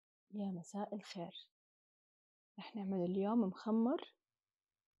يا مساء الخير. رح نعمل اليوم مخمر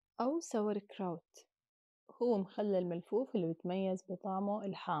أو ساور كراوت. هو مخلل ملفوف اللي بيتميز بطعمه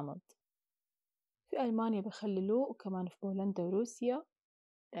الحامض. في ألمانيا بخللوه وكمان في بولندا وروسيا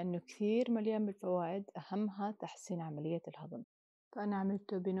لأنه كثير مليان بالفوائد، أهمها تحسين عملية الهضم. فأنا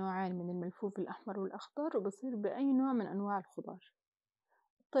عملته بنوعين من الملفوف الأحمر والأخضر، وبصير بأي نوع من أنواع الخضار.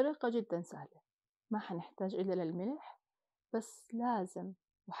 الطريقة جدا سهلة، ما حنحتاج إلا للملح بس، لازم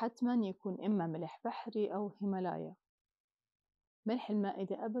وحتما يكون إما ملح بحري أو هيمالايا. ملح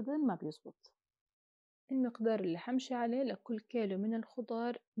المائدة أبدا ما بيزبط. المقدار اللي حمشي عليه لكل كيلو من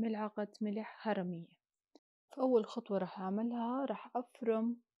الخضار ملعقة ملح هرمية. فأول خطوة راح أعملها راح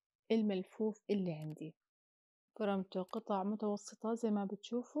أفرم الملفوف اللي عندي. فرمته قطع متوسطة زي ما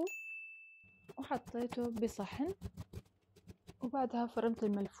بتشوفوا وحطيته بصحن، وبعدها فرمت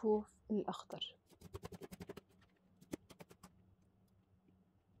الملفوف الأخضر.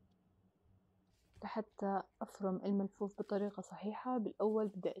 لحتى أفرم الملفوف بطريقة صحيحة، بالأول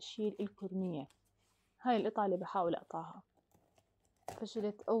بدي أشيل الكرنية، هاي القطعة اللي بحاول أقطعها.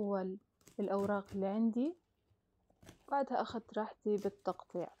 فشلت أول الأوراق اللي عندي، بعدها أخذت راحتي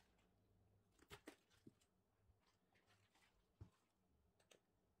بالتقطيع.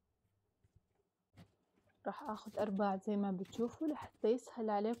 راح أخذ أرباع زي ما بتشوفوا لحتى يسهل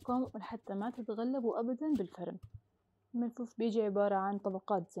عليكم ولحتى ما تتغلبوا أبدا بالفرم. الملفوف بيجي عبارة عن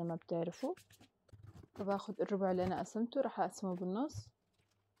طبقات زي ما بتعرفوا. فباخذ الربع اللي أنا قسمته راح أقسمه بالنص،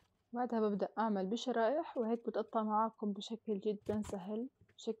 بعدها ببدأ أعمل بشرائح، وهيك بتقطع معاكم بشكل جدا سهل،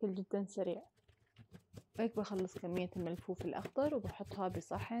 بشكل جدا سريع. هيك بخلص كمية الملفوف الأخضر وبحطها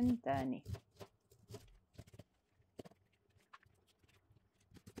بصحن تاني.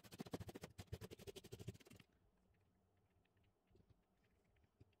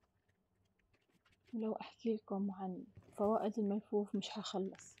 ولو أحكي لكم عن فوائد الملفوف مش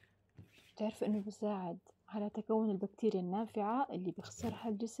هخلص. بتعرفوا إنه بيساعد على تكوين البكتيريا النافعة اللي بيخسرها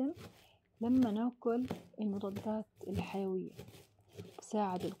الجسم لما ناكل المضادات الحيوية.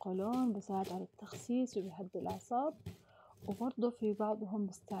 بيساعد القولون، بيساعد على التخسيس وبيهدي الأعصاب. وبرضه في بعضهم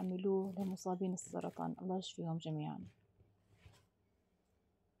بيستعملوه لمصابين السرطان، الله يشفيهم جميعا.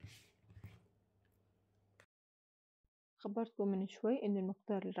 خبرتكم من شوي إن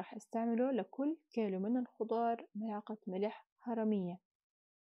المقدار اللي راح استعمله لكل كيلو من الخضار ملعقة ملح هرمية.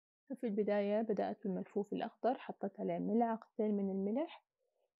 ففي البداية بدأت بالملفوف الأخضر، حطيت عليه ملعقتين من الملح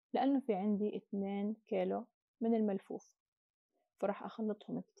لأنه في عندي 2 كيلو من الملفوف. فراح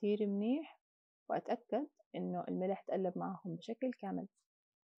أخلطهم كتير منيح وأتأكد إنه الملح تقلب معهم بشكل كامل.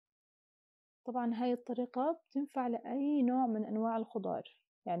 طبعا هاي الطريقة بتنفع لأي نوع من أنواع الخضار،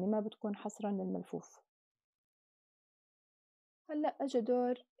 يعني ما بتكون حصرا للملفوف. هلأ أجا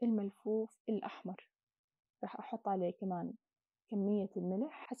دور الملفوف الأحمر. راح أحط عليه كمان كمية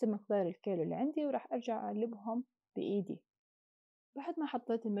الملح حسب مقدار الكيلو اللي عندي، وراح أرجع أقلبهم بإيدي. بعد ما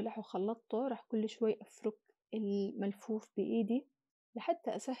حطيت الملح وخلطته راح كل شوي أفرك الملفوف بإيدي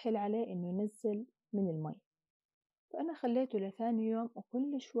لحتى أسهل عليه إنه ينزل من المي. فأنا خليته لثاني يوم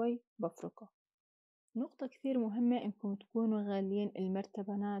وكل شوي بفركه. نقطة كثير مهمة إنكم تكونوا غاليين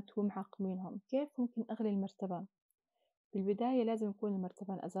المرتبانات ومعقمينهم. كيف ممكن أغلي المرتبان؟ بالبداية لازم يكون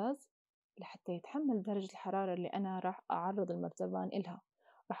المرتبان أزاز لحتى يتحمل درجة الحرارة اللي أنا راح أعرض المرتبان إلها.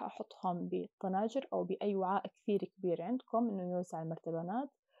 راح أحطهم بطناجر أو بأي وعاء كثير كبير عندكم إنه يوسع المرتبانات،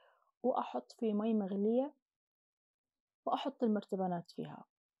 وأحط فيه مي مغلية وأحط المرتبانات فيها.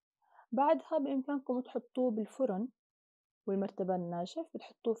 بعدها بإمكانكم تحطوه بالفرن، والمرتبان ناشف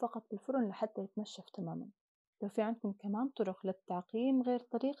بتحطوه فقط بالفرن لحتى يتنشف تماما. لو في عندكم كمان طرق للتعقيم غير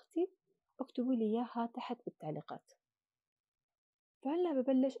طريقتي اكتبوا لي إياها تحت بالتعليقات. فهلا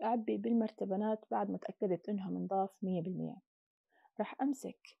ببلش أعبي بالمرتبانات بعد ما تأكدت إنهم نضاف 100%. راح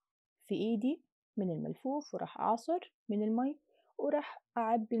أمسك في إيدي من الملفوف وراح أعصر من المي وراح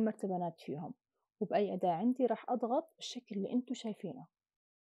أعبي المرتبانات فيهم، وبأي أداة عندي راح أضغط بالشكل اللي انتو شايفينه.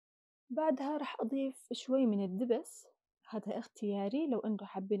 بعدها راح أضيف شوي من الدبس، هذا اختياري لو انتو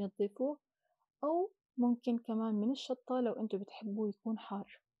حابين تضيفوه، أو ممكن كمان من الشطة لو انتو بتحبوه يكون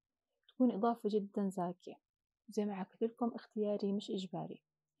حار، تكون إضافة جدا زاكية. زي ما حكيت لكم اختياري مش إجباري.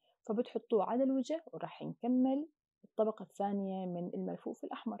 فبتحطوه على الوجه وراح نكمل الطبقة الثانية من الملفوف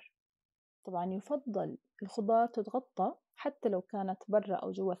الأحمر. طبعا يفضل الخضار تتغطى حتى لو كانت برا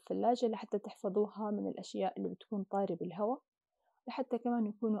أو جوا الثلاجة لحتى تحفظوها من الأشياء اللي بتكون طارة بالهواء، لحتى كمان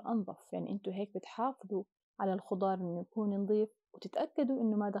يكونوا أنظف. يعني انتو هيك بتحافظوا على الخضار إنه يكون نظيف وتتأكدوا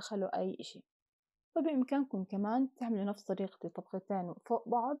إنه ما دخلوا أي إشي. وبإمكانكم كمان تعملوا نفس طريقة طبقتين فوق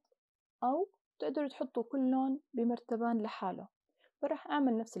بعض، أو تقدروا تحطوا كل لون بمرتبان لحاله. فراح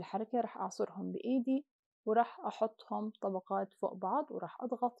أعمل نفس الحركة، راح أعصرهم بإيدي وراح أحطهم طبقات فوق بعض، وراح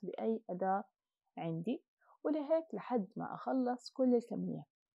أضغط بأي أداة عندي، ولهيك لحد ما أخلص كل الكمية.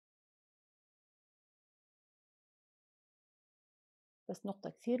 بس نقطة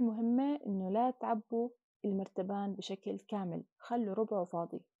كثير مهمة إنه لا تعبوا المرتبان بشكل كامل، خلوا ربعه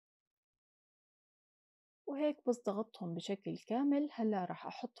فاضي. وهيك بس ضغطهم بشكل كامل. هلا راح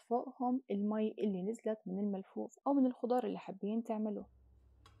أحط فوقهم المي اللي نزلت من الملفوف أو من الخضار اللي حابين تعملوه.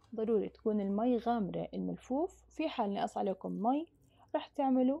 ضروري تكون المي غامرة الملفوف. في حال نقص عليكم مي راح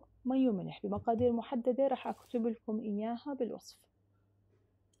تعملوا مي وملح بمقادير محددة، راح أكتب لكم إياها بالوصف.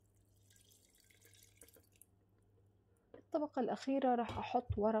 الطبقة الأخيرة راح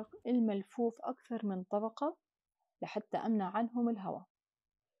أحط ورق الملفوف أكثر من طبقة لحتى أمنع عنهم الهواء.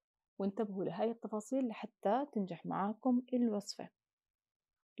 وانتبهوا لهاي التفاصيل لحتى تنجح معاكم الوصفة.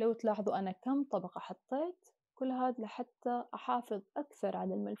 لو تلاحظوا أنا كم طبقة حطيت، كل هذا لحتى أحافظ أكثر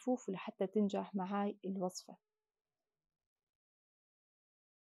على الملفوف ولحتى تنجح معاي الوصفة.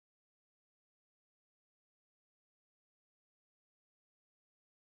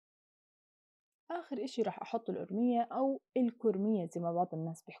 آخر إشي راح أحط الأرمية أو الكرمية زي ما بعض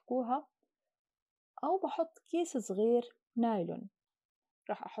الناس بيحكوها، أو بحط كيس صغير نايلون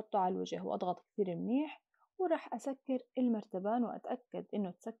راح أحطه على الوجه وأضغط كثير منيح، وراح أسكر المرتبان وأتأكد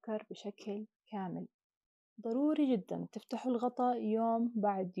إنه تسكر بشكل كامل. ضروري جدا تفتحوا الغطاء يوم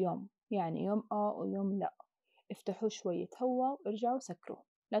بعد يوم، يعني يوم ويوم لا. افتحوا شوية هوا وارجعوا سكروه،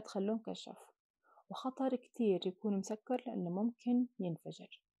 لا تخلوه مكشف. وخطر كتير يكون مسكر لأنه ممكن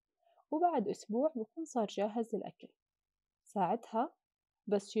ينفجر. وبعد أسبوع بكون صار جاهز للأكل. ساعتها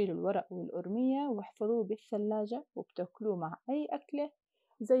بس شيلوا الورق والأرمية واحفظوه بالثلاجة وبتاكلوه مع أي أكلة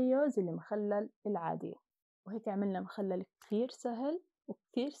زيه زي المخلل العادي. وهيك عملنا مخلل كثير سهل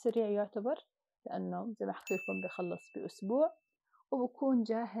وكثير سريع يعتبر، لأنه زي ما حكيت لكم بخلص بأسبوع وبكون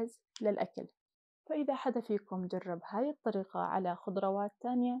جاهز للأكل. فإذا حدا فيكم جرب هاي الطريقة على خضروات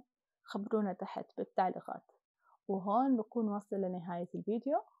تانية خبرونا تحت بالتعليقات. وهون بكون واصلة لنهاية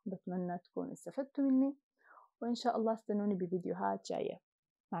الفيديو. بتمنى تكونوا استفدتوا مني، وإن شاء الله استنوني بفيديوهات جاية.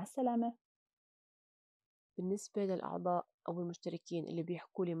 مع السلامة. بالنسبة للأعضاء أو المشتركين اللي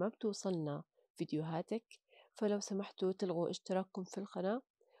بيحكوا لي ما بتوصلنا فيديوهاتك، فلو سمحتوا تلغوا اشتراككم في القناة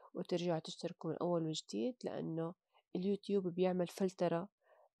وترجعوا تشتركوا من أول وجديد، لأنه اليوتيوب بيعمل فلترة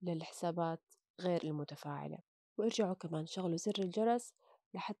للحسابات غير المتفاعلة. وارجعوا كمان شغلوا زر الجرس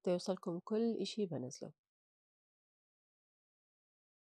لحتى يوصلكم كل إشي بنزله.